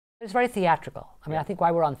It's very theatrical. I mean, I think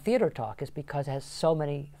why we're on Theater Talk is because it has so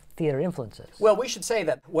many theater influences. Well, we should say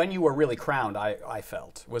that when you were really crowned, I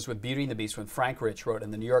felt, was with Beauty and the Beast, when Frank Rich wrote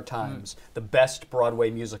in the New York Times, the best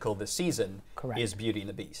Broadway musical this season is Beauty and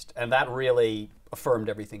the Beast. And that really affirmed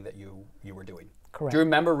everything that you were doing. Correct. Do you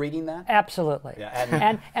remember reading that? Absolutely.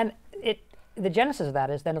 Yeah, and the genesis of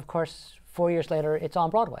that is then, of course, 4 years later, it's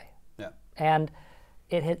on Broadway. Yeah. And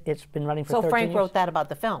it's been running for 13 years. So Frank wrote that about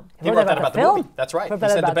the film. He wrote that about the movie. That's right. He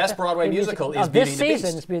said the best Broadway musical is Beauty and the Beast. This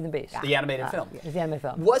season is Beauty and the Beast. The animated film. It's the animated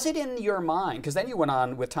film. Was it in your mind, because then you went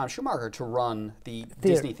on with Tom Schumacher to run the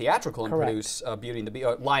Disney theatrical and produce Beauty and the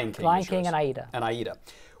Beast, Lion King. Lion King and Aida. And Aida.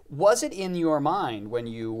 Was it in your mind when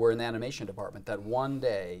you were in the animation department that one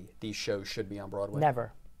day these shows should be on Broadway?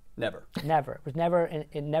 Never. Never. Never. It was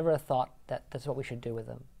never a thought that that's what we should do with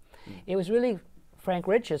them. It was really Frank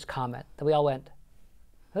Rich's comment that we all went,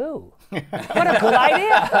 "Ooh, what a good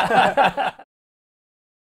idea!"